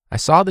I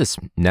saw this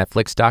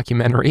Netflix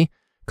documentary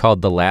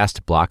called The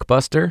Last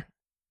Blockbuster.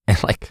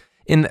 And like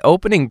in the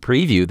opening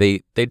preview,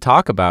 they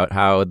talk about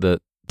how the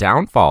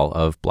downfall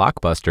of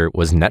Blockbuster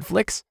was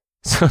Netflix.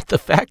 So the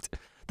fact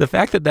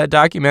that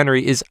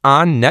documentary is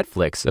on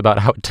Netflix about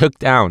how it took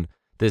down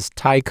this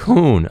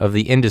tycoon of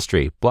the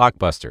industry,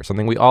 Blockbuster,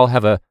 something we all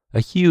have a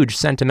huge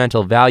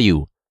sentimental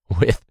value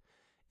with,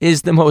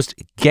 is the most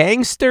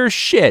gangster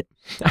shit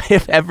I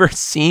have ever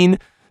seen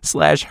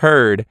 /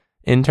 heard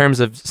in terms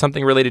of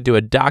something related to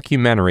a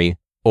documentary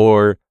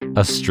or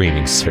a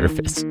streaming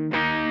service.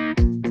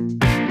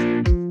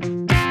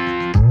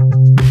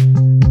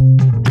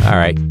 All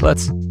right,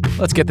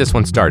 let's get this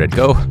one started.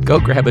 Go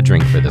grab a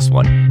drink for this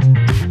one.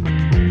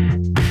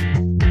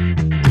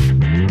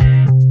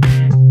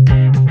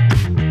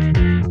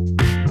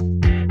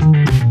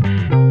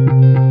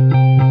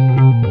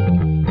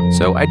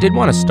 So I did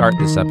want to start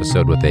this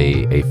episode with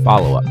a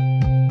follow-up.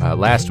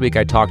 Last week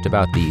I talked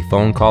about the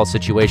phone call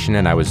situation,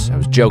 and I was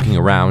joking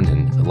around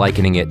and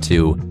likening it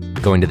to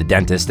going to the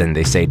dentist and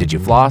they say, "Did you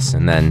floss?"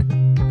 And then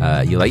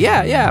you're like,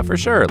 yeah, for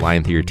sure,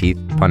 lying through your teeth,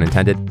 pun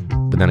intended.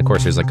 But then, of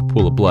course, there's like a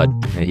pool of blood,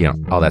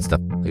 and, all that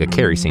stuff, like a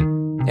Carrie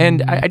scene.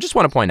 And I just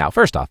want to point out,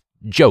 first off,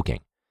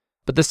 joking.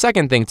 But the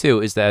second thing,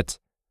 too, is that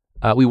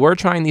we were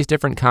trying these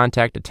different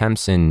contact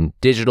attempts in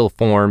digital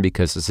form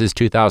because this is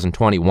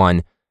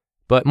 2021.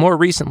 But more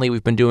recently,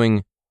 we've been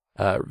doing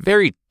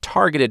very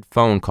targeted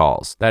phone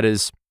calls. That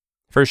is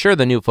for sure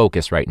the new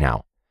focus right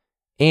now.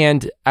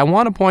 And I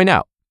want to point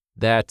out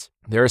that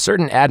there are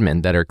certain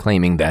admin that are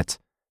claiming that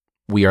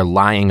we are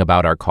lying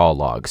about our call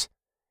logs.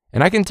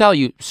 And I can tell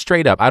you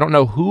straight up, I don't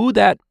know who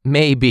that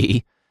may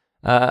be,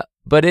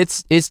 but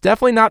it's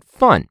definitely not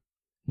fun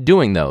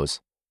doing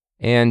those.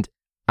 And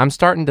I'm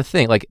starting to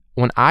think, like,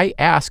 when I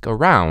ask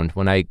around,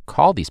 when I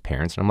call these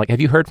parents, and I'm like, "Have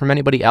you heard from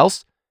anybody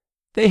else?"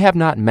 They have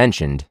not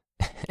mentioned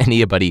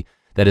anybody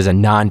that is a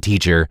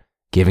non-teacher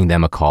giving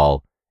them a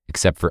call,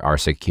 except for our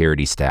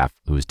security staff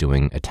who's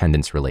doing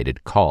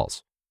attendance-related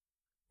calls.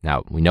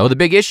 Now, we know the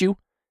big issue.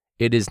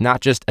 It is not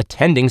just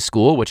attending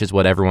school, which is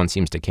what everyone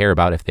seems to care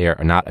about if they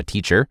are not a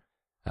teacher,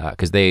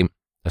 because they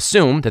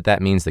assume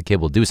that means the kid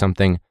will do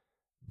something.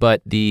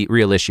 But the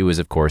real issue is,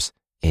 of course,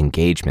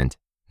 engagement,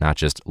 not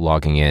just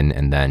logging in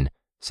and then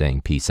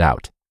saying peace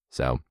out.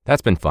 So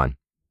that's been fun.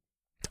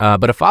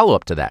 But a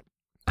follow-up to that.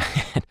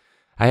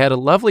 I had a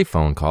lovely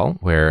phone call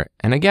where,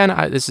 and again,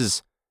 this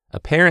is a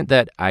parent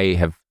that I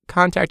have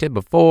contacted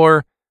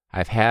before.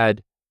 I've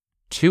had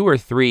 2 or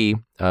 3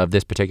 of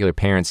this particular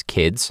parent's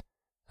kids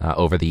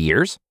over the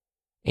years.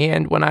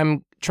 And when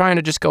I'm trying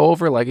to just go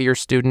over, like, your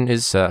student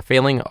is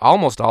failing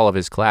almost all of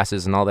his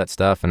classes and all that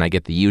stuff, and I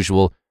get the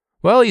usual,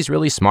 "Well, he's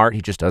really smart.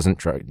 He just doesn't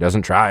try, he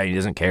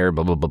doesn't care,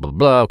 blah, blah, blah, blah,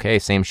 blah." Okay,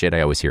 same shit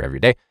I always hear every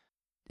day.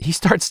 He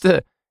starts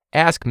to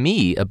ask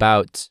me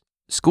about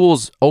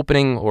schools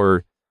opening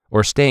or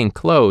staying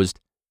closed,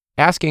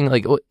 asking,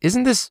 like, "Well,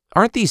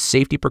 aren't these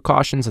safety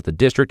precautions that the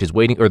district is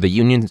waiting, or the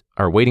unions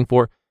are waiting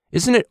for,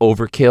 isn't it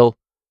overkill?"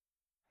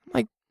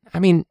 I'm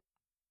like,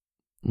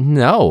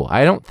 no,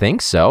 I don't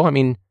think so.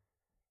 And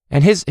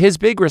his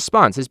big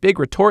response, his big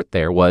retort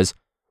there was,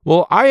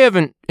 "Well,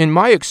 in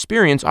my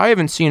experience, I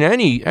haven't seen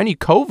any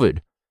COVID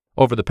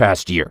over the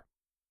past year."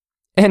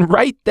 And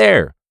right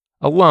there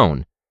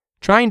alone,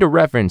 trying to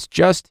reference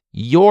just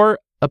your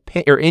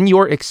opinion, or in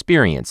your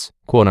experience,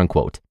 quote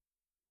unquote,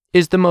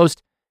 is the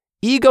most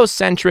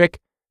egocentric,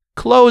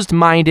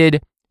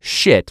 closed-minded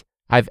shit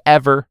I've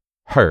ever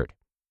heard.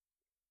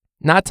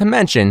 Not to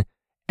mention,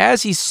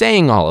 as he's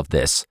saying all of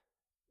this,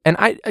 and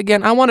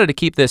I wanted to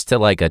keep this to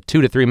like a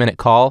 2 to 3 minute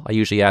call. I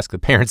usually ask the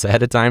parents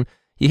ahead of time,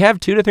 "You have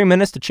 2 to 3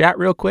 minutes to chat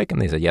real quick?"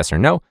 And they said yes or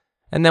no.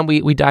 And then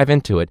we dive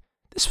into it.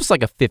 This was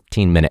like a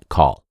 15-minute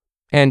call.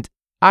 And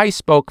I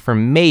spoke for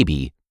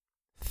maybe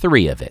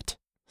 3 of it.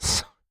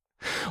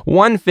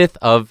 1/5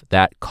 of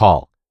that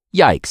call.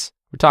 Yikes.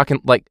 We're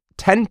talking like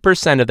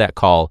 10% of that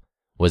call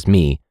was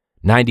me.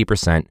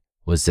 90%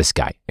 was this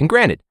guy. And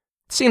granted,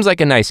 seems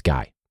like a nice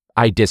guy.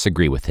 I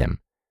disagree with him.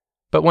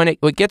 But when it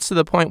gets to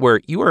the point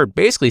where you are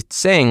basically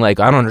saying, like,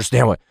 "I don't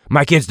understand why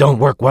my kids don't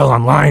work well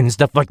online and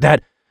stuff like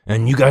that,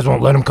 and you guys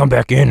won't let them come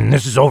back in, and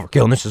this is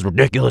overkill, and this is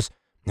ridiculous,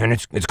 and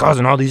it's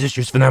causing all these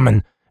issues for them,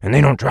 and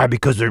they don't try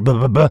because they're blah,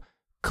 blah, blah."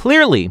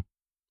 Clearly,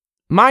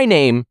 my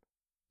name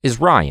is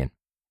Ryan,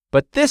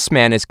 but this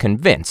man is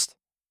convinced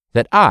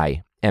that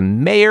I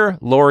am Mayor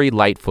Lori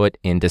Lightfoot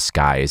in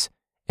disguise,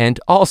 and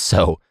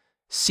also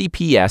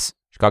CPS,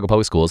 Chicago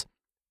Public Schools,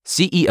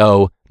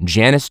 CEO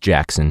Janice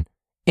Jackson,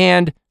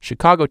 and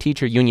Chicago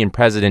Teacher Union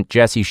President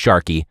Jesse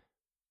Sharkey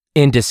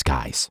in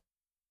disguise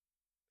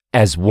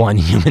as one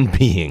human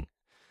being.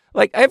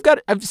 Like, I've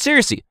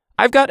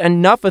got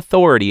enough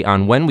authority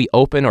on when we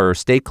open or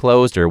stay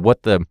closed or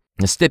what the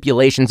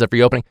stipulations of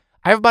reopening.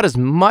 I have about as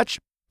much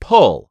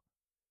pull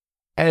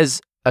as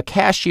a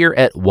cashier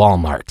at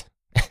Walmart.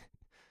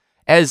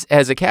 as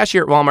a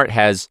cashier at Walmart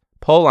has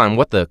pull on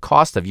what the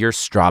cost of your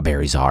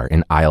strawberries are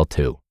in aisle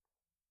 2.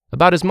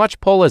 About as much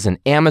pull as an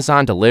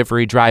Amazon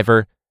delivery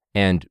driver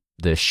and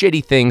the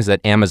shitty things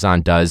that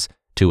Amazon does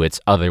to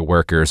its other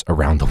workers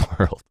around the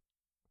world.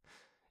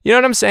 You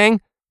know what I'm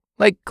saying?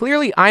 Like,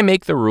 clearly I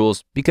make the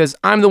rules because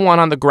I'm the one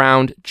on the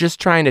ground just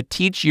trying to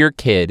teach your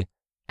kid,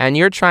 and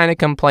you're trying to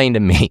complain to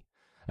me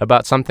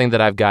about something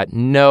that I've got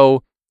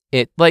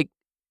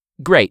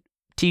great.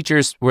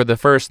 Teachers were the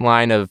first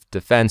line of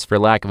defense, for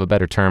lack of a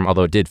better term,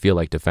 although it did feel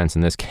like defense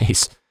in this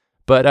case.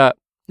 But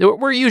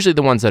we're usually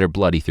the ones that are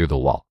bloody through the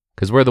wall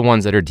because we're the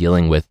ones that are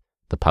dealing with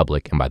the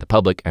public. And by the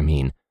public, I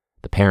mean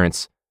the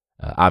parents,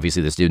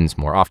 obviously the students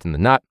more often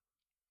than not.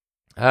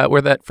 We're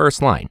that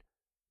first line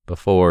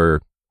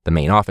before the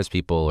main office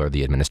people or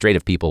the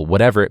administrative people,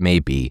 whatever it may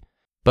be.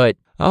 But,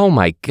 oh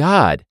my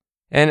God.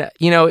 And,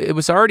 it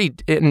was already,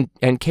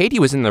 and Katie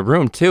was in the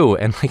room too.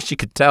 And like she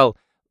could tell,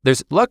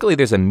 luckily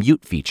there's a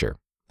mute feature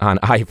on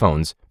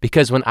iPhones,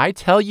 because when I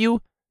tell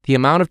you the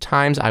amount of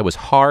times I was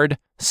hard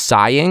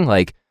sighing,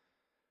 like,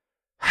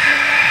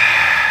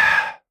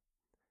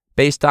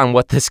 based on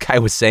what this guy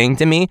was saying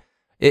to me,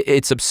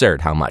 it's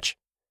absurd how much.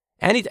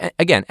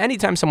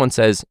 Anytime someone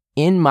says,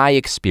 in my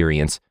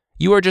experience,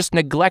 you are just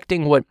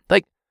neglecting what,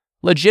 like,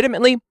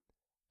 legitimately,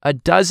 a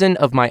dozen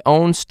of my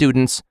own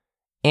students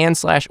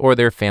or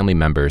their family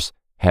members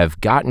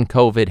have gotten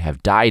COVID,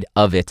 have died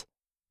of it,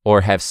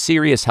 or have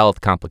serious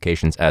health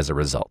complications as a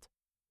result.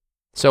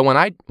 So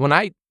when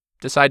I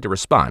decide to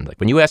respond, like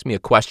when you ask me a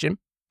question,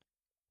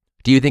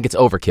 do you think it's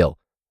overkill?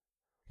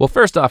 Well,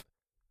 first off,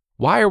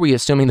 why are we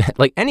assuming that,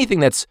 like, anything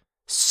that's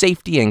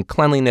safety and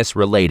cleanliness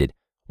related,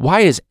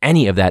 why is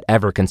any of that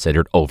ever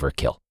considered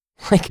overkill?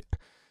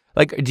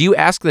 Like, do you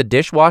ask the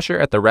dishwasher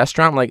at the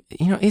restaurant, like,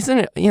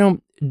 isn't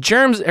it,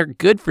 germs are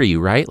good for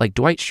you, right? Like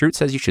Dwight Schrute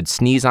says you should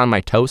sneeze on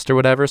my toast or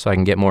whatever so I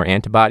can get more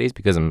antibodies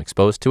because I'm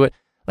exposed to it.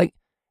 Like,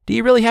 do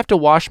you really have to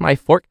wash my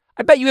fork?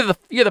 I bet you're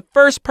the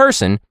first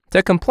person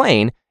to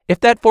complain if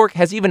that fork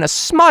has even a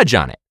smudge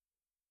on it.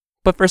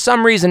 But for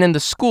some reason in the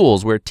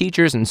schools where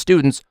teachers and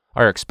students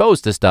are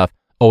exposed to stuff,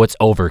 it's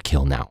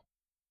overkill now.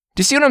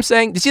 Do you see what I'm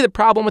saying? Do you see the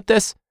problem with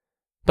this?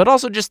 But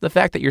also just the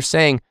fact that you're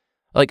saying,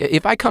 like,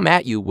 if I come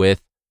at you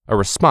with a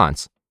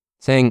response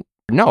saying,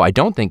 no, I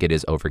don't think it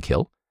is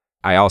overkill.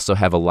 I also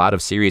have a lot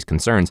of serious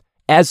concerns.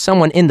 As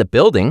someone in the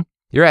building,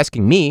 you're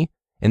asking me,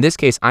 in this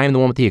case, I am the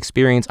one with the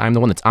experience. I'm the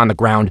one that's on the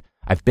ground.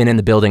 I've been in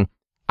the building.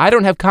 I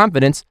don't have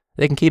confidence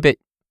they can keep it,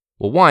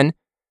 well, one,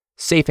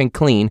 safe and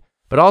clean,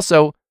 but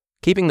also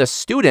keeping the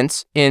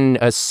students in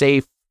a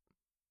safe,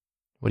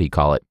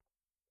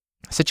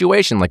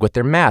 situation, like with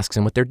their masks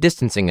and with their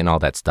distancing and all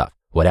that stuff.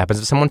 What happens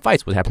if someone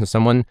fights? What happens if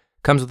someone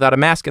comes without a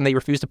mask and they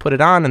refuse to put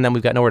it on, and then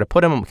we've got nowhere to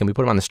put them? Can we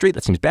put them on the street?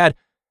 That seems bad.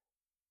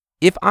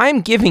 If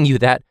I'm giving you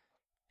that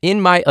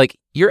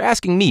you're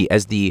asking me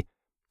as the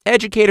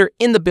educator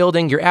in the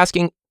building, you're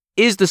asking,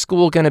 is the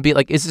school going to be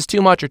is this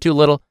too much or too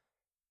little?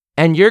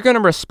 And you're going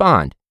to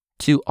respond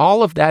to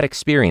all of that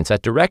experience,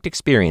 that direct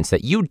experience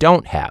that you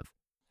don't have.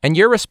 And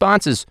your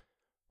response is,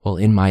 well,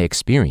 in my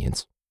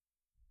experience.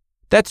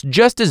 That's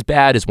just as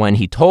bad as when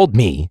he told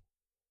me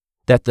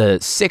that the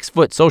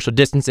 6-foot social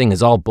distancing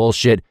is all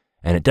bullshit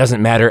and it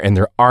doesn't matter and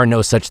there are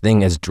no such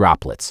thing as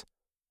droplets.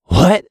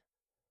 What?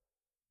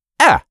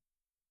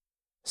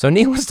 So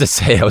needless to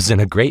say, I was in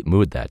a great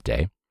mood that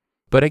day.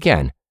 But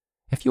again,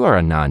 if you are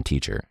a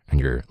non-teacher and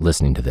you're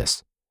listening to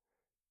this,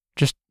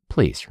 just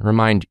please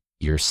remind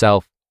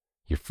yourself,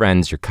 your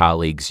friends, your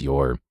colleagues,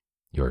 your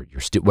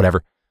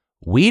whatever,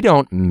 we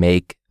don't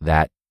make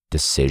that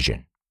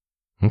decision.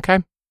 Okay?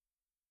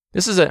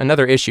 This is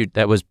another issue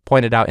that was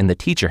pointed out in the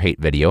teacher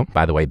hate video,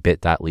 by the way,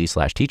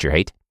 bit.ly/teacher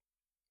hate,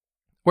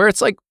 where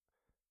it's like,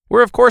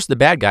 we're of course the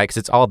bad guy because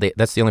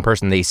that's the only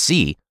person they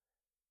see.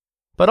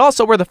 But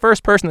also we're the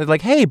first person that's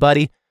like, hey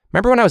buddy,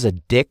 remember when I was a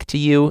dick to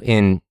you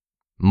in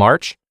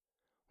March?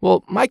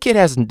 Well, my kid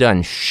hasn't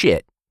done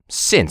shit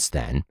since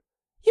then.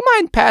 You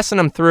mind passing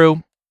them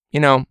through?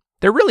 They're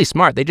really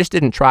smart. They just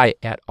didn't try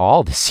at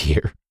all this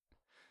year.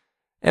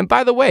 And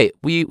by the way,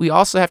 we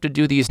also have to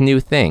do these new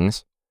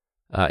things.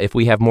 If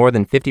we have more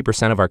than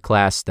 50% of our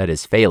class that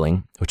is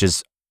failing, which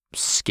is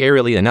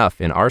scarily enough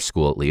in our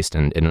school at least,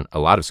 and in a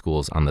lot of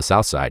schools on the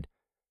South Side,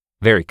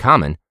 very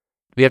common,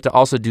 we have to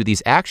also do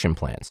these action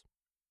plans.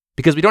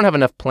 Because we don't have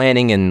enough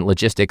planning and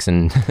logistics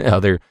and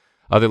other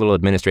little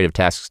administrative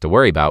tasks to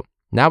worry about.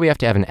 Now we have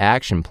to have an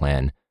action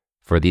plan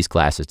for these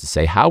classes to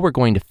say how we're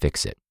going to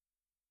fix it.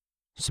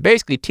 So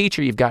basically,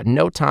 teacher, you've got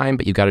no time,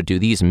 but you've got to do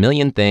these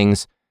million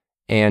things.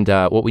 And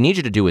what we need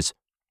you to do is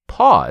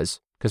pause,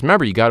 because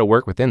remember, you got to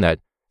work within that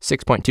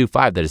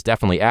 6.25 that is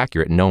definitely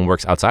accurate, and no one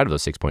works outside of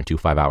those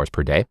 6.25 hours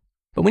per day.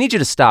 But we need you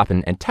to stop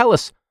and tell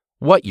us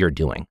what you're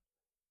doing.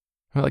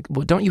 We're like,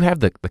 well, don't you have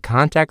the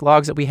contact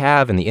logs that we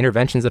have and the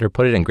interventions that are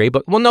put in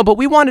gradebook? Well, no, but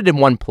we want it in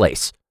one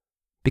place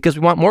because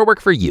we want more work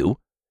for you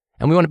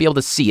and we want to be able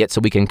to see it so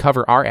we can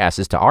cover our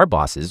asses to our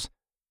bosses.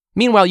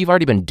 Meanwhile, you've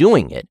already been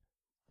doing it,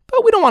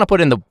 but we don't want to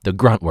put in the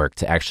grunt work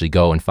to actually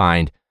go and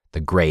find the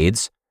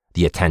grades,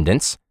 the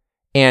attendance,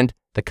 and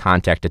the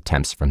contact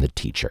attempts from the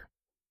teacher.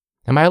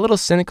 Am I a little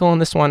cynical in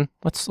this one?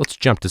 Let's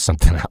jump to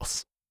something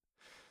else.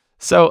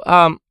 So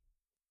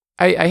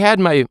I had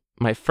my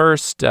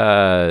first,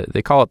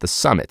 they call it the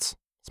summits.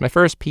 It's my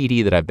first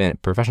PD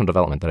that professional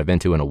development that I've been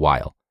to in a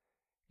while.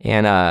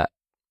 And,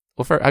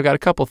 I've got a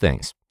couple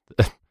things.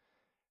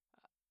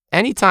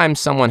 Anytime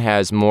someone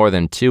has more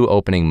than 2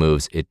 opening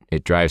moves,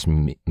 it drives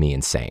me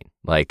insane.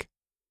 Like,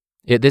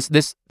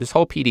 this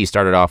whole PD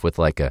started off with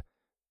like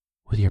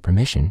with your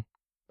permission,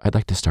 I'd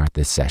like to start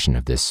this session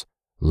of this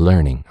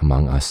learning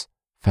among us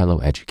fellow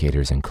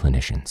educators and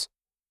clinicians.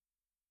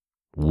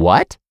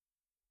 What?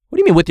 What do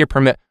you mean with your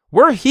permit?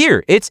 We're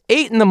here. It's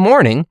 8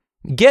 a.m.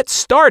 Get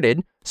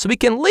started so we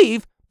can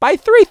leave by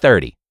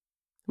 3:30.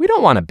 We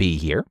don't want to be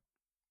here.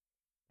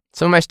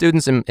 Some of my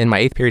students in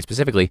my 8th period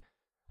specifically,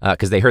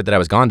 because they heard that I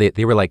was gone,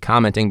 they were like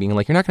commenting, being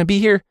like, you're not going to be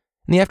here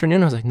in the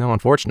afternoon? I was like, no,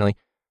 unfortunately.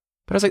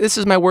 But I was like, this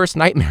is my worst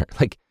nightmare.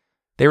 Like,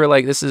 they were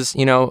like, this is,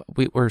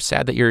 we're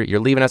sad that you're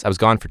leaving us. I was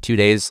gone for 2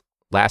 days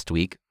last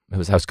week. I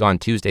was gone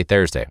Tuesday,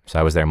 Thursday. So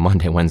I was there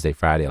Monday, Wednesday,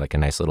 Friday, like a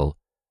nice little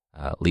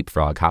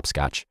leapfrog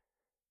hopscotch.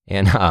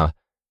 And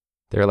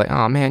they were like,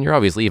 oh man, you're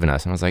always leaving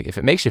us. And I was like, if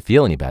it makes you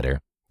feel any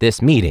better,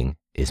 this meeting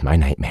is my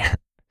nightmare.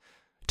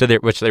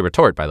 Which they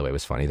retort, by the way,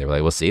 was funny. They were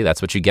like, well, see,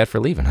 that's what you get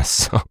for leaving us.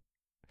 So,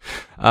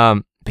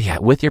 but yeah,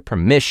 with your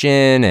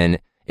permission, and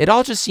it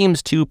all just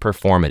seems too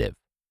performative.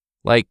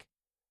 Like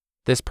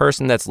this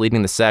person that's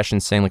leading the session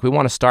saying, like, we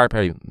want to start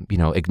by,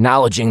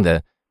 acknowledging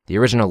the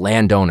original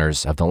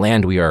landowners of the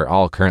land we are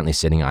all currently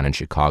sitting on in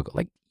Chicago.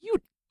 Like,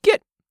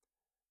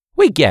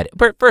 we get it.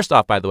 But first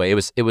off, by the way,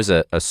 it was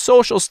a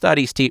social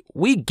studies team.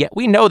 We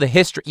know the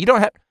history. You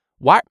don't have,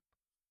 why?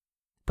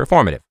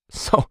 Performative.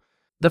 So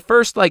the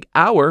first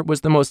hour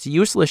was the most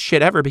useless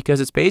shit ever, because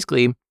it's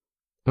basically,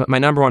 my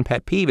number one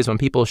pet peeve is when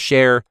people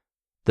share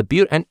the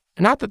beauty, and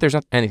not that there's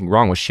anything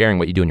wrong with sharing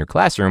what you do in your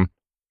classroom,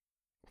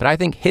 but I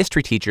think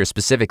history teachers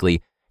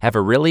specifically have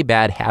a really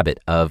bad habit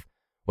of,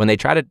 when they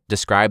try to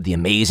describe the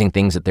amazing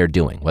things that they're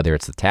doing, whether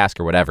it's the task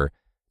or whatever,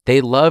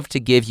 they love to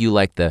give you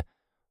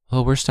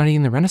we're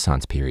studying the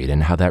Renaissance period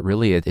and how that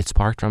really, it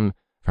sparked from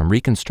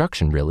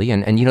Reconstruction, really.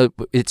 And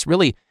it's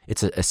really,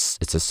 it's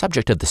a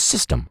subject of the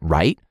system,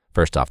 right?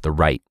 First off, the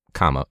right,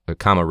 comma,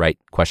 right,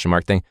 question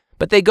mark thing.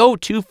 But they go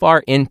too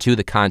far into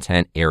the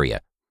content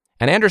area.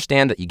 And I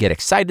understand that you get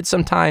excited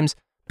sometimes,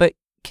 but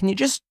can you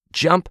just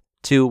jump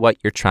to what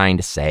you're trying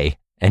to say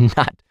and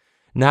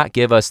not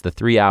give us the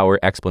 3-hour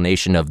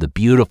explanation of the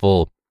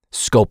beautiful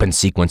scope and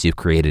sequence you've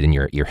created in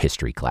your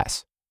history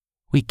class?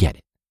 We get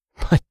it.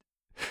 But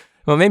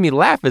what made me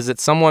laugh is that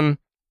someone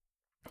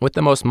with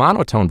the most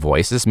monotone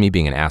voice, this is me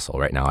being an asshole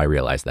right now, I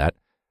realize that,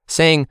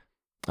 saying,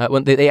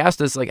 when they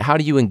asked us, how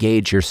do you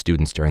engage your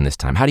students during this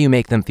time? How do you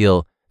make them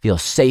feel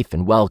safe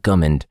and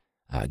welcome, and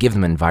give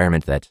them an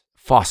environment that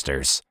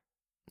fosters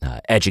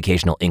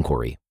educational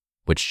inquiry,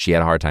 which she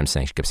had a hard time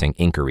saying. She kept saying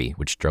inquiry,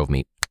 which drove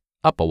me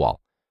up a wall.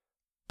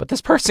 But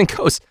this person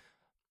goes,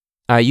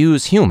 I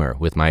use humor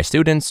with my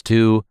students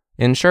to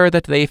ensure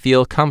that they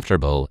feel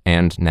comfortable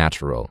and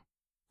natural.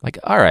 Like,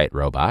 all right,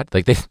 robot.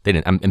 Like, they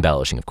didn't, I'm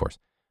embellishing, of course.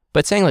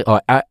 But saying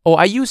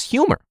I use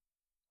humor.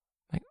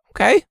 Like,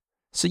 okay,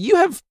 so you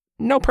have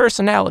no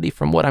personality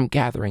from what I'm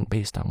gathering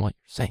based on what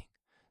you're saying.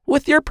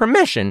 With your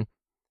permission,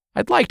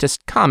 I'd like to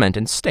comment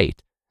and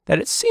state that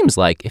it seems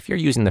like if you're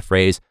using the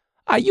phrase,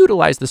 I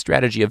utilize the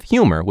strategy of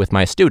humor with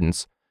my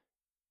students,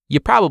 you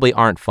probably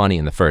aren't funny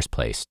in the first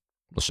place.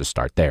 Let's just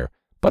start there.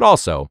 But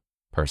also,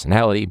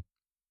 personality,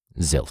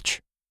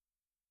 zilch.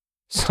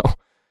 So,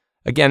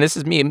 again, this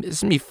is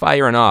me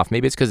firing off.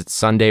 Maybe it's because it's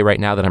Sunday right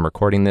now that I'm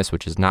recording this,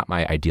 which is not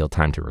my ideal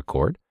time to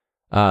record.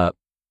 Or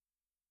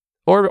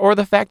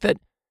the fact that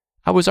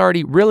I was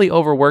already really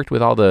overworked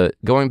with all the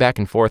going back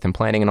and forth and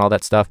planning and all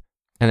that stuff.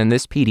 And then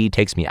this PD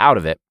takes me out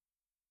of it.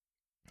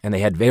 And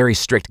they had very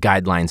strict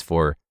guidelines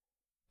for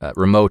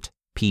remote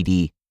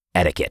PD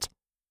etiquette.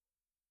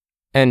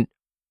 And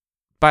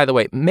by the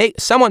way,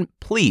 someone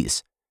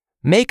please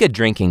make a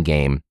drinking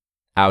game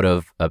out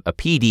of a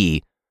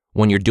PD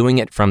when you're doing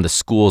it from the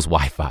school's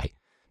Wi-Fi,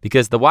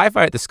 because the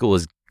Wi-Fi at the school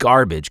is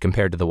garbage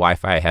compared to the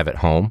Wi-Fi I have at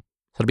home.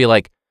 So it'll be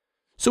like,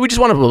 so we just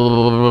want to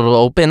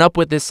open up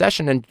with this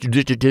session, and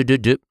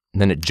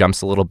then it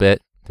jumps a little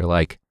bit. They're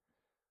like,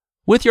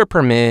 with your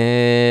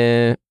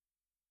permit.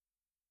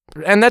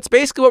 And that's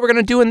basically what we're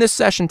going to do in this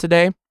session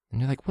today. And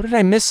you're like, what did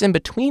I miss in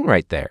between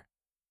right there?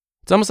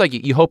 It's almost like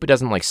you hope it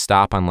doesn't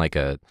stop on like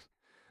a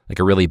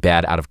really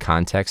bad out of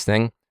context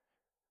thing.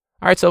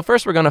 All right, so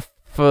first we're going to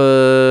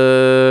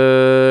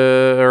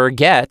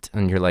forget,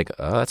 and you're like,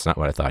 oh, that's not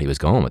what I thought he was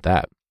going with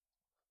that.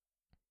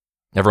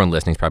 Everyone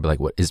listening is probably like,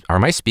 are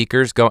my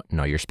speakers going?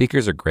 No, your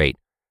speakers are great.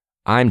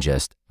 I'm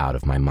just out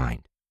of my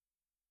mind.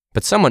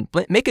 But someone,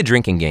 make a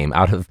drinking game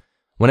out of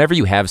whenever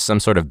you have some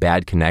sort of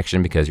bad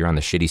connection because you're on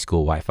the shitty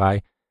school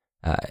Wi-Fi,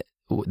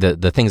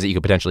 the things that you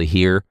could potentially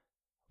hear,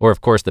 or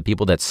of course the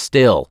people that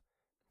still,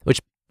 which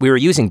we were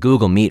using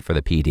Google Meet for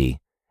the PD,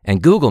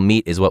 and Google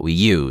Meet is what we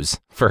use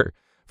for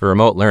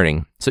remote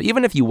learning. So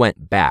even if you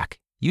went back,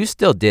 you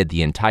still did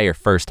the entire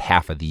first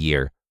half of the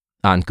year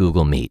on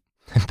Google Meet.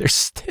 And there's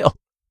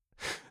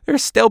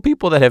still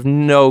people that have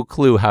no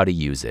clue how to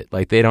use it.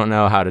 Like they don't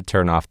know how to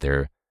turn off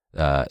their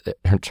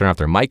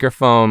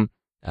microphone.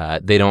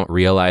 They don't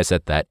realize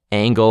that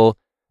angle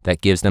that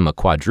gives them a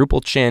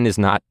quadruple chin is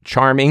not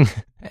charming.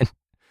 And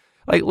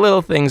Like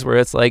little things where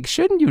it's like,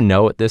 shouldn't you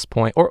know at this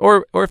point?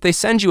 Or if they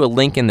send you a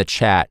link in the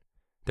chat,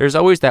 there's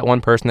always that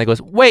one person that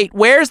goes, wait,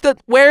 where's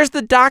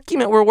the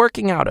document we're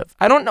working out of?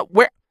 I don't know.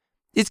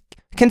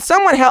 Can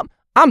someone help?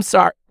 I'm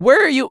sorry.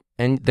 Where are you?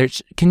 And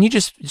can you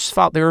just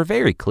follow? They were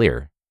very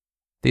clear.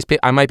 These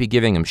people, I might be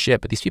giving them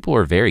shit, but these people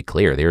were very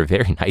clear. They were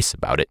very nice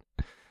about it.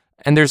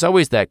 And there's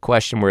always that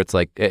question where it's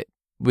like,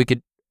 we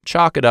could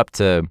chalk it up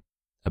to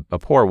a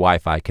poor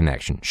Wi-Fi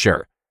connection,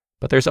 sure.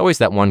 But there's always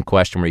that one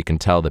question where you can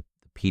tell the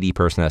PD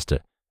person has to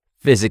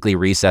physically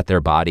reset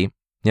their body. You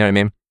know what I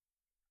mean?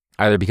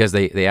 Either because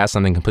they asked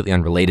something completely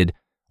unrelated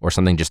or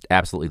something just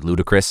absolutely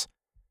ludicrous.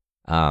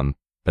 But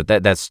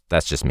that's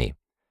just me,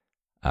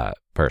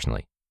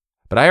 personally.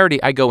 But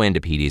I go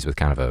into PDs with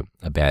kind of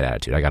a bad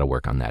attitude. I got to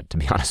work on that, to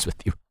be honest with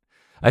you.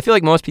 I feel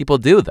like most people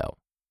do, though.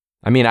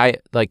 I mean,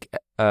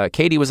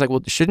 Katie was like,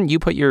 well, shouldn't you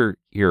put your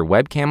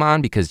webcam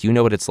on because you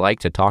know what it's like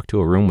to talk to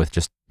a room with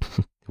just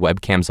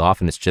webcams off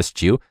and it's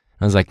just you?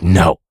 I was like,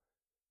 no.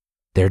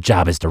 Their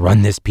job is to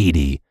run this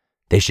PD.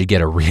 They should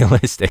get a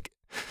realistic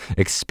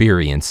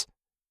experience.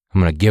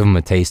 I'm going to give them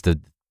a taste of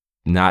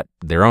not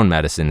their own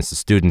medicine, it's the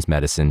student's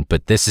medicine,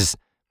 but this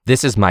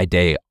is my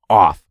day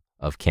off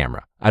of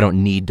camera. I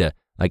don't need to,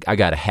 I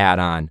got a hat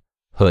on,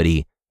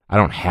 hoodie. I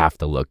don't have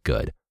to look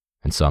good,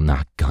 and so I'm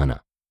not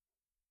gonna.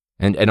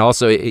 And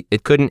also,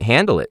 it couldn't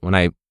handle it when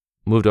I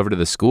moved over to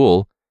the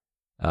school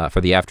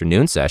for the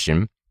afternoon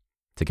session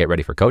to get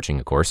ready for coaching,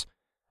 of course.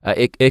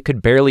 It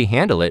could barely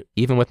handle it,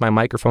 even with my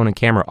microphone and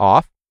camera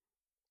off,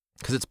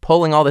 because it's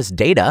pulling all this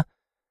data,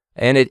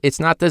 and it's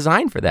not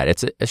designed for that.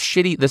 It's a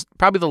shitty,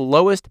 probably the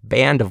lowest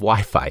band of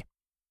Wi-Fi.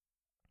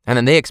 And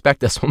then they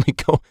expect us when we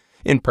go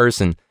in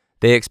person,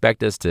 they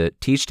expect us to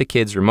teach to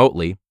kids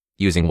remotely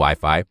using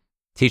Wi-Fi,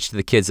 teach to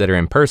the kids that are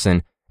in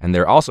person, and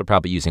they're also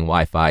probably using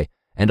Wi-Fi,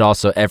 and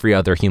also every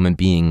other human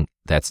being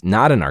that's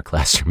not in our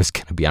classroom is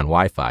going to be on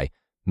Wi-Fi.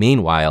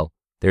 Meanwhile,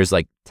 there's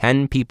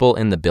 10 people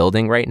in the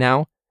building right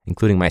now,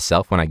 including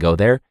myself when I go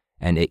there,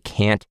 and it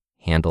can't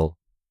handle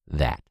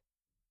that.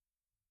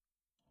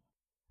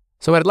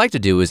 So what I'd like to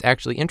do is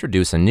actually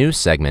introduce a new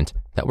segment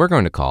that we're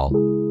going to call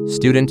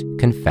Student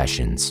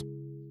Confessions.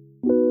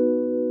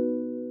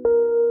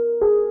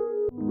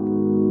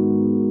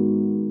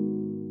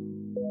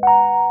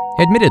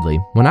 Admittedly,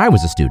 when I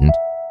was a student,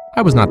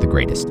 I was not the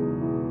greatest.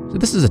 So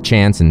this is a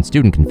chance in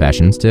Student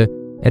Confessions to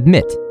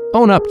admit,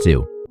 own up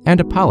to,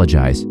 and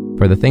apologize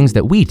for the things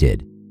that we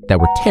did that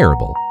were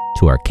terrible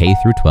to our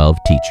K-12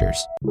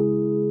 teachers.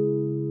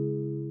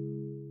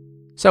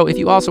 So if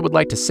you also would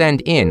like to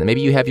send in,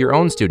 maybe you have your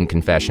own student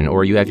confession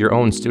or you have your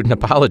own student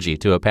apology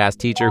to a past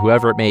teacher,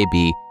 whoever it may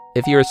be.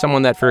 If you're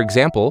someone that, for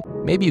example,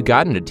 maybe you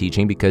got into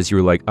teaching because you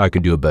were like, I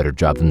can do a better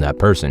job than that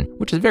person,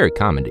 which is very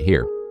common to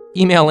hear.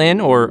 Email in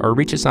or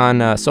reach us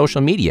on social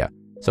media.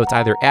 So it's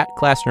either at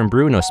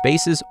ClassroomBrew, no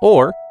spaces,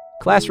 or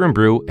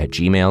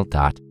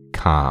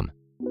classroombrew@gmail.com.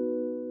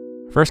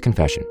 First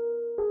confession.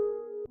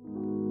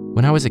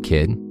 When I was a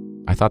kid,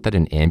 I thought that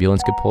an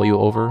ambulance could pull you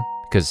over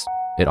because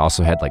it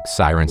also had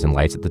sirens and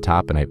lights at the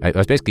top. And I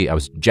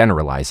was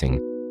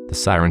generalizing the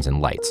sirens and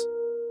lights.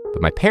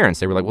 But my parents,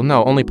 they were like, well,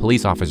 no, only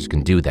police officers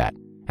can do that.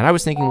 And I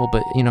was thinking, well,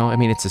 but,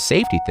 it's a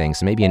safety thing.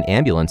 So maybe an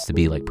ambulance, to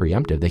be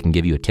preemptive, they can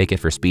give you a ticket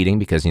for speeding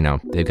because,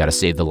 they've got to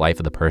save the life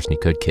of the person you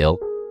could kill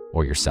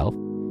or yourself.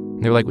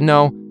 And they were like,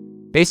 no,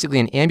 basically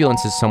an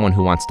ambulance is someone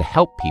who wants to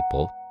help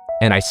people.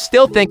 And I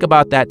still think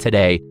about that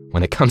today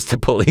when it comes to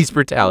police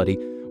brutality,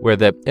 where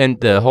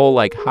the whole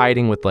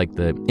hiding with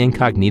the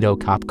incognito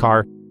cop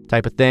car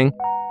type of thing.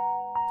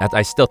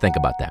 I still think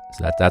about that.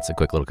 So that's a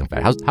quick little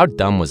confession. How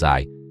dumb was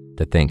I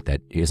to think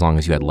that as long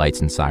as you had lights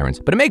and sirens?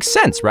 But it makes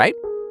sense, right?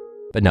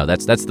 But no,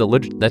 that's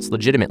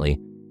legitimately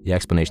the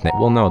explanation that,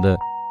 well, no, the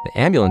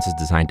ambulance is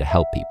designed to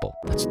help people.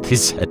 That's what they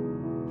said.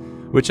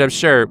 Which I'm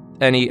sure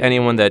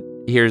anyone that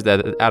hears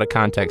that out of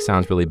context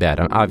sounds really bad.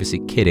 I'm obviously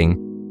kidding.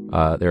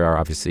 There are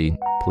obviously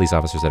police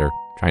officers that are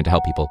trying to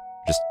help people.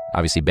 Just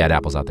obviously bad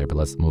apples out there, but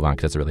let's move on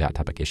because it's a really hot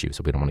topic issue,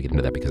 so we don't want to get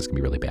into that because it's going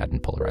to be really bad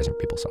and polarizing for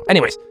people. So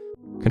anyways,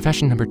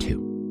 confession number 2,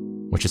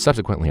 which is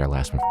subsequently our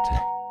last one for today.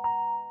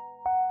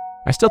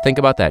 I still think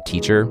about that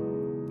teacher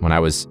when I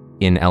was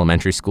in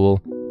elementary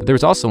school, but there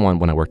was also one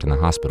when I worked in the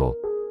hospital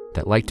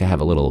that liked to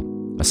have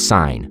a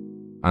sign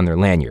on their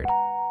lanyard.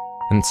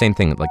 And the same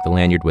thing, the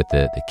lanyard with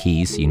the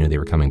keys so you knew they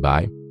were coming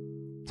by.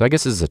 So I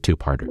guess this is a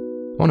two-parter.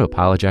 I want to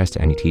apologize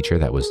to any teacher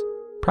that was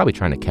probably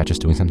trying to catch us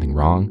doing something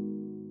wrong,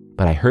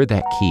 but I heard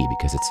that key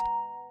because it's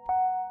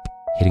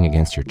hitting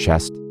against your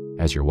chest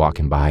as you're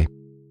walking by.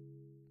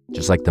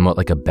 Just like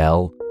a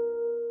bell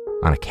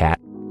on a cat,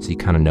 so you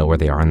kind of know where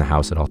they are in the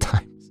house at all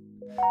times.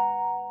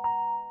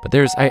 But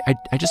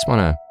I just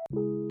want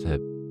to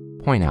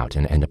point out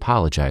and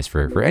apologize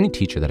for any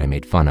teacher that I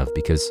made fun of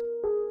because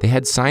they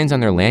had signs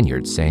on their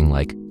lanyards saying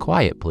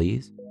quiet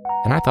please.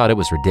 And I thought it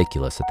was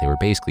ridiculous that they were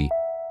basically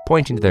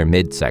pointing to their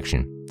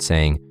midsection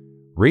saying,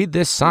 read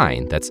this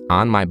sign that's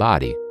on my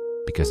body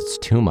because it's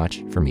too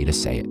much for me to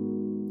say it.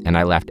 And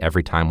I laughed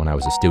every time when I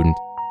was a student,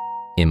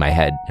 in my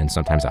head and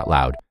sometimes out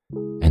loud,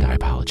 and I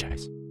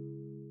apologize.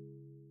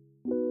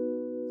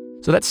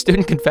 So that's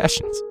Student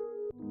Confessions,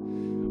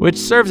 which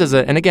serves as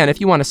and again,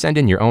 if you want to send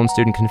in your own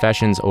student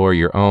confessions or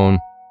your own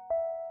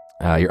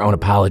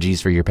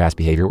apologies for your past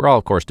behavior, we're all,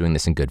 of course, doing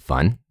this in good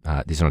fun.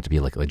 These don't have to be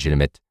like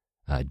legitimate,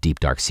 deep,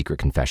 dark, secret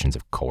confessions,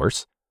 of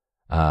course.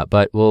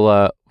 But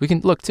we can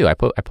look too. I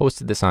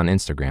posted this on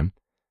Instagram.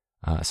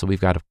 So we've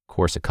got, of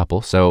course, a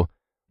couple. So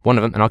one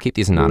of them, and I'll keep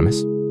these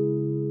anonymous.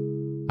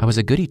 I was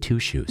a goody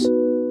two-shoes.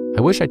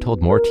 I wish I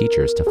told more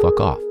teachers to fuck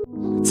off.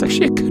 It's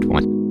actually a good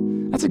one.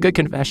 That's a good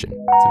confession.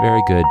 It's a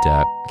very good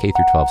K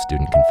through 12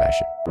 student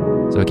confession.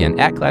 So again,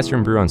 at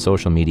Classroom Brew on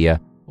social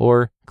media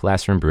or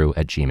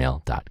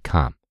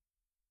classroombrew@gmail.com.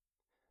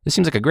 This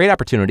seems like a great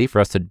opportunity for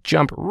us to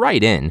jump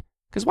right in,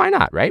 because why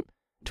not, right?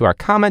 To our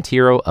Comment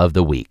Hero of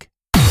the Week.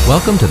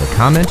 Welcome to the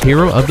Comment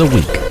Hero of the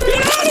Week.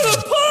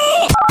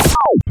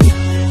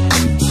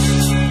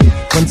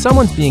 When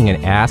someone's being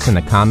an ass in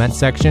the comment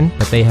section,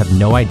 but they have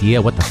no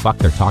idea what the fuck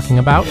they're talking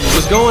about.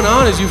 What's going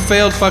on is you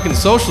failed fucking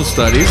social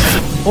studies.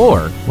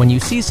 Or when you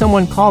see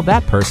someone call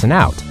that person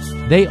out,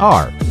 they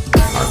are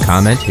our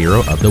Comment Hero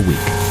of the Week.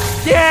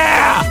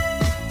 Yeah!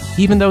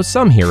 Even though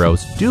some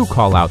heroes do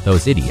call out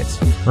those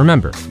idiots,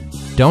 remember,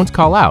 don't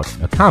call out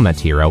a comment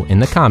hero in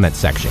the comment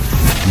section.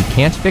 You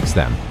can't fix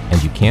them,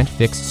 and you can't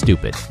fix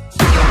stupid.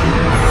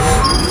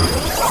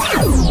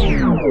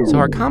 So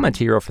our comment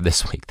hero for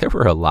this week, there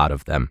were a lot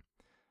of them.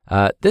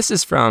 This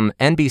is from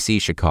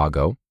NBC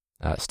Chicago,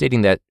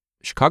 stating that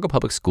Chicago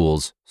Public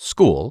Schools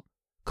school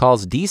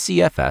calls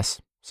DCFS,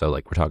 so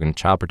like we're talking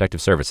Child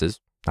Protective Services,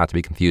 not to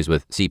be confused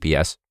with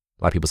CPS.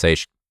 A lot of people say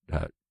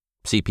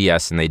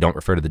CPS and they don't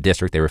refer to the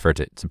district, they refer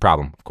to, it's a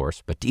problem, of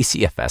course, but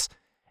DCFS,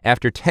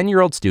 after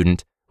 10-year-old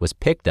student was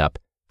picked up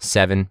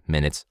 7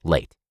 minutes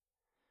late.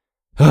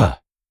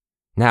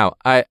 Now,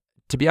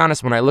 to be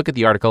honest, when I look at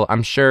the article,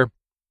 I'm sure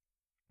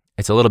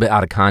it's a little bit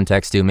out of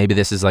context too. Maybe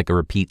this is like a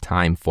repeat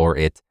time for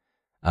it.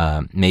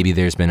 Maybe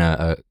there's been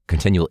a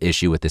continual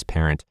issue with this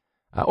parent.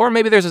 Or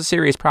maybe there's a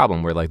serious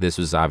problem where like this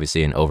was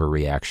obviously an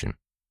overreaction.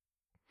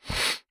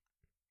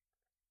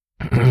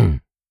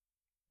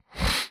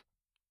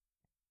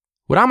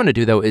 What I'm going to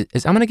do though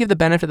is I'm going to give the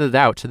benefit of the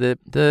doubt to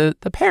the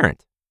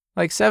parent.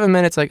 Like 7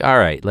 minutes, like, all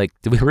right, like,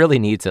 do we really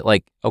need to,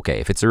 like,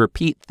 okay, if it's a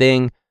repeat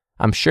thing,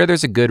 I'm sure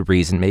there's a good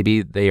reason.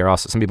 Maybe they are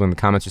also, some people in the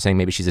comments are saying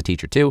maybe she's a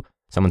teacher too.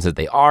 Someone said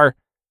they are.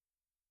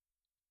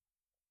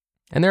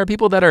 And there are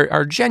people that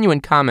are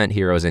genuine comment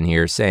heroes in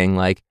here saying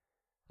like,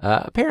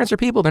 parents are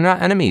people, they're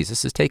not enemies.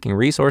 This is taking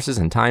resources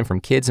and time from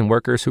kids and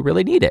workers who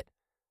really need it.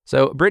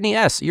 So Brittany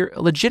S., you're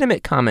a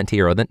legitimate comment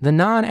hero, the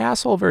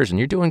non-asshole version.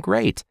 You're doing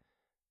great.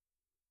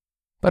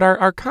 But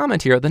our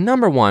comment hero, the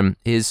number one,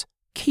 is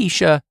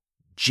Keisha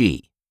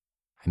G.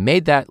 I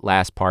made that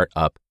last part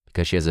up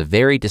because she has a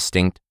very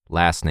distinct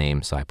last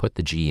name, so I put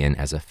the G in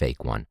as a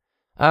fake one,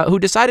 who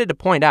decided to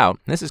point out,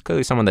 and this is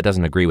clearly someone that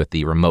doesn't agree with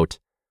the remote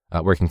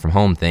working from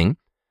home thing,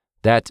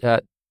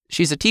 that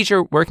she's a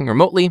teacher working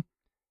remotely.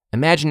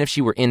 Imagine if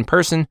she were in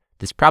person,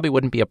 this probably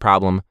wouldn't be a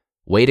problem.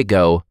 Way to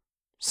go,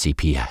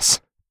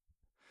 CPS.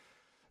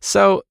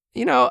 So,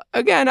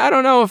 again, I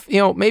don't know if,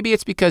 maybe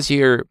it's because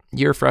you're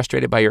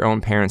frustrated by your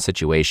own parent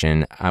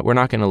situation. We're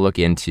not going to look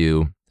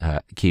into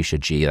Keisha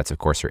G. That's, of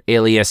course, her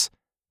alias.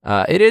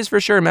 It is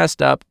for sure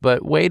messed up,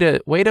 but way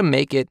to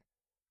make it.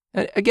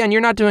 Again,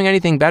 you're not doing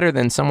anything better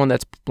than someone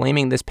that's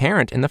blaming this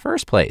parent in the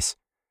first place.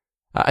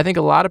 I think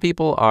a lot of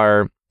people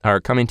are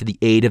coming to the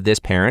aid of this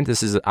parent.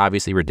 This is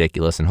obviously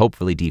ridiculous, and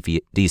hopefully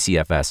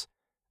DCFS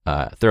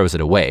throws it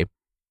away.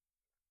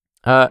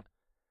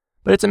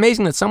 But it's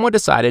amazing that someone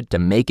decided to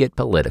make it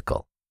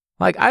political.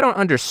 Like, I don't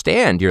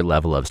understand your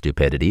level of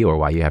stupidity or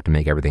why you have to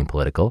make everything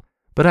political,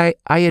 but I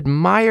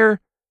admire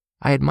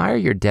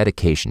your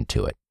dedication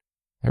to it.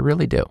 I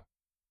really do.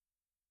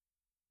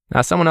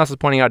 Now, someone else is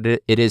pointing out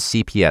that it is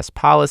CPS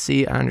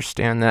policy. I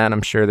understand that.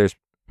 I'm sure there's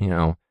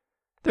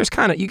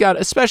kind of,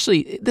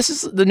 especially, this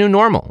is the new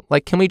normal.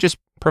 Like, can we just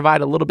provide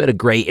a little bit of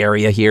gray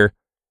area here?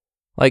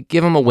 Like,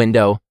 give them a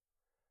window.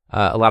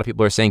 A lot of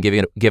people are saying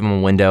give them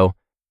a window.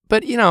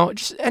 But,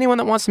 just anyone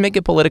that wants to make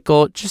it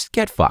political, just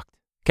get fucked,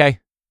 okay?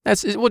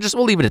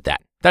 We'll leave it at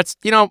that. That's,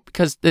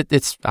 because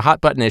it's a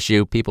hot button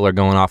issue. People are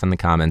going off in the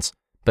comments.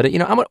 But,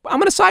 I'm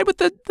going to side with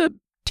the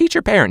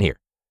teacher parent here.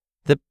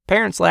 The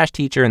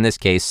parent/teacher in this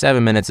case.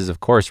 7 minutes is,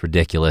 of course,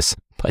 ridiculous.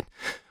 But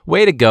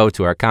way to go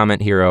to our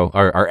comment hero,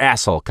 or our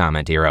asshole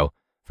comment hero,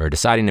 for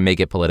deciding to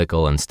make it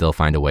political and still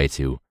find a way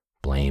to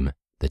blame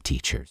the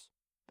teachers.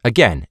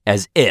 Again,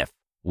 as if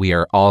we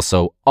are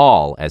also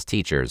all, as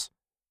teachers,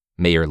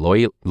 Mayor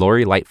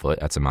Lori Lightfoot,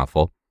 that's a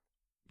mouthful,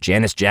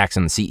 Janice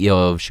Jackson, the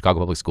CEO of Chicago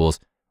Public Schools,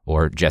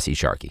 or Jesse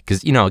Sharkey.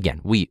 Because,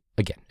 again,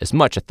 as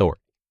much authority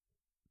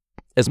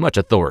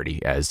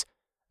as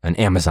an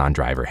Amazon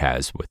driver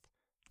has with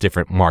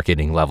different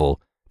marketing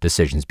level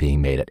decisions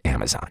being made at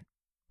Amazon.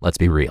 Let's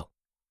be real.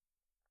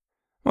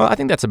 Well, I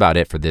think that's about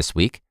it for this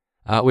week.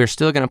 We're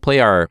still going to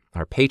play our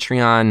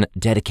Patreon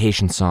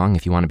dedication song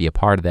if you want to be a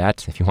part of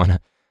that. If you want to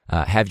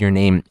have your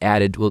name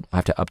added, we'll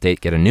have to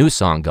get a new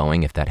song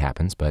going if that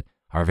happens. But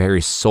our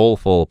very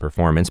soulful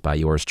performance by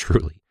yours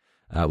truly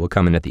will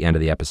come in at the end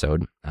of the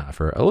episode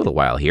for a little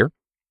while here.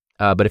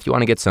 But if you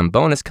want to get some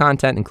bonus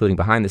content, including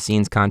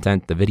behind-the-scenes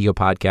content, the video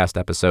podcast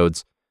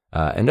episodes,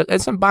 and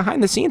some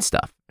behind-the-scenes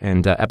stuff,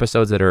 and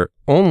episodes that are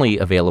only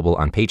available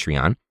on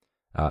Patreon,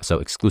 so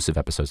exclusive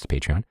episodes to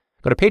Patreon,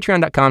 go to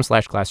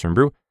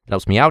patreon.com/classroombrew. It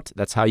helps me out.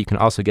 That's how you can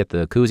also get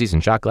the koozies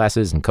and shot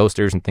glasses and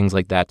coasters and things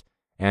like that.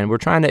 And we're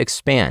trying to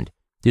expand,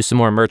 do some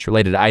more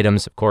merch-related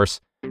items, of course.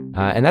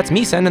 And that's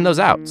me sending those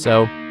out.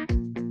 So,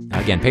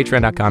 again,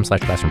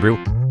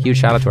 patreon.com/classroombrew. Huge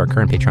shout out to our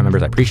current Patreon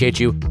members. I appreciate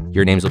you.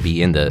 Your names will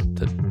be in the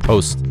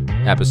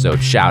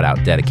post-episode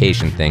shout-out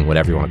dedication thing,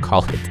 whatever you want to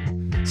call it.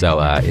 So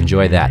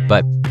enjoy that.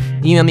 But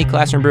email me,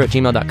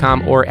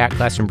 classroombrew@gmail.com or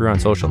 @classroombrew on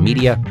social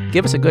media.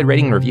 Give us a good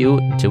rating and review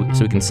so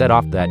we can set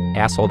off that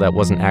asshole that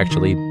wasn't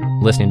actually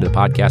listening to the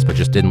podcast but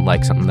just didn't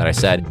like something that I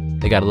said.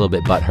 They got a little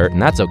bit butthurt,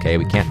 and that's okay.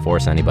 We can't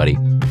force anybody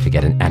to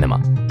get an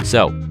enema.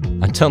 So,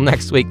 until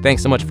next week,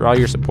 thanks so much for all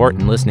your support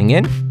and listening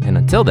in. And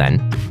until then,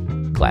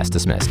 class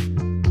dismissed.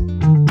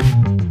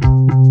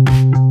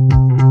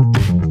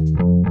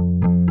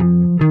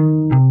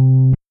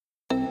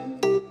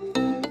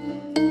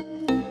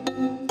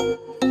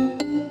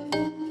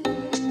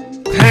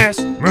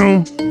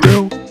 Classroom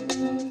Brew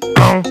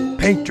on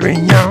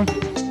Patreon.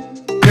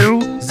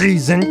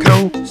 Koozies and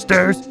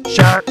coasters,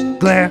 shot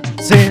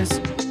glasses,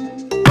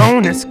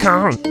 bonus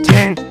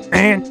content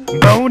and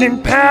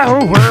voting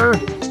power.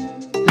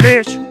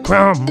 Lish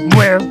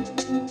Cromwell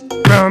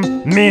from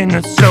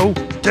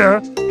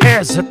Minnesota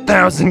has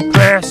 1,000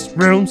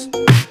 classrooms.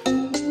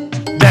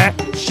 That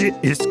shit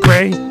is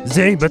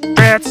crazy, but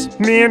that's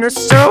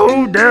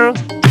Minnesota.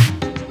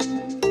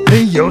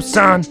 Leo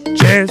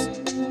Sanchez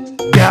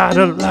got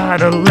a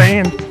lot of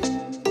land.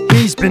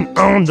 He's been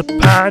on the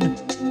pod.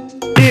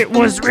 It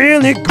was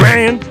really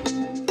grand.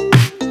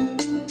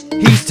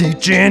 He's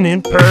teaching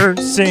in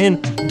person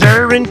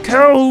during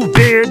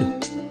COVID.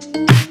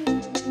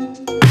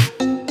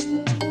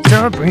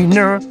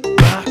 Sabrina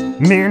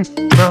Bachman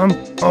from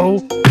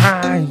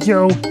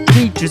Ohio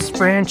teaches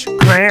French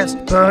class,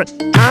 but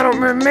I don't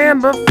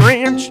remember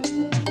French.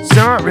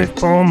 Sorry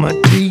for my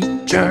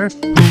teacher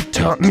who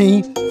taught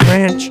me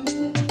French.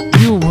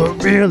 You were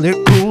really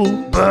cool,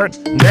 but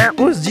that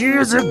was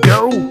years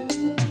ago.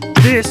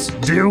 This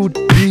dude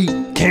beat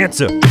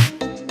cancer,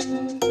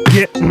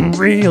 getting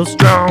real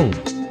strong.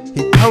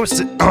 He posts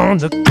it on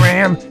the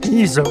gram,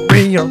 he's a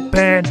real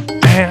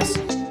badass.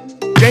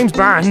 James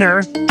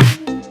Biner,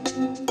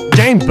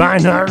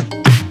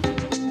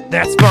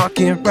 that's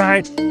fucking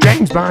right,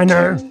 James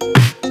Biner.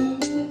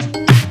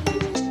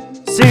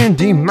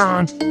 Cindy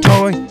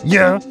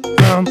Montoya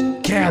from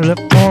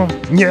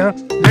California,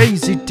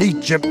 Lazy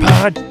Teacher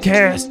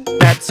Podcast,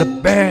 that's a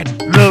bad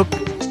look.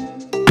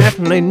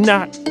 Definitely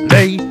not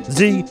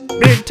lazy,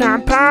 big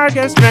time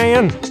podcast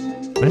fan.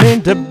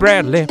 Melinda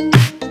Bradley,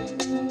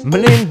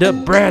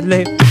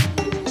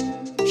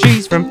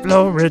 she's from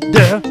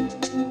Florida.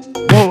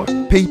 Wore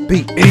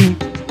PPE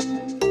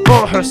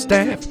for her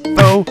staff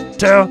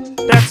photo.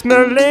 That's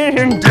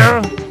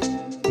Melinda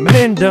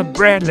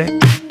Bradley.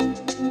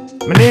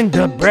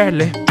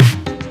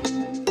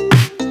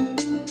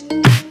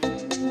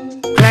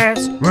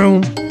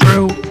 Classroom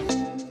Brew,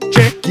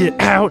 check it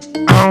out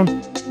on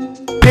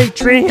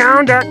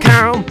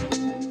patreon.com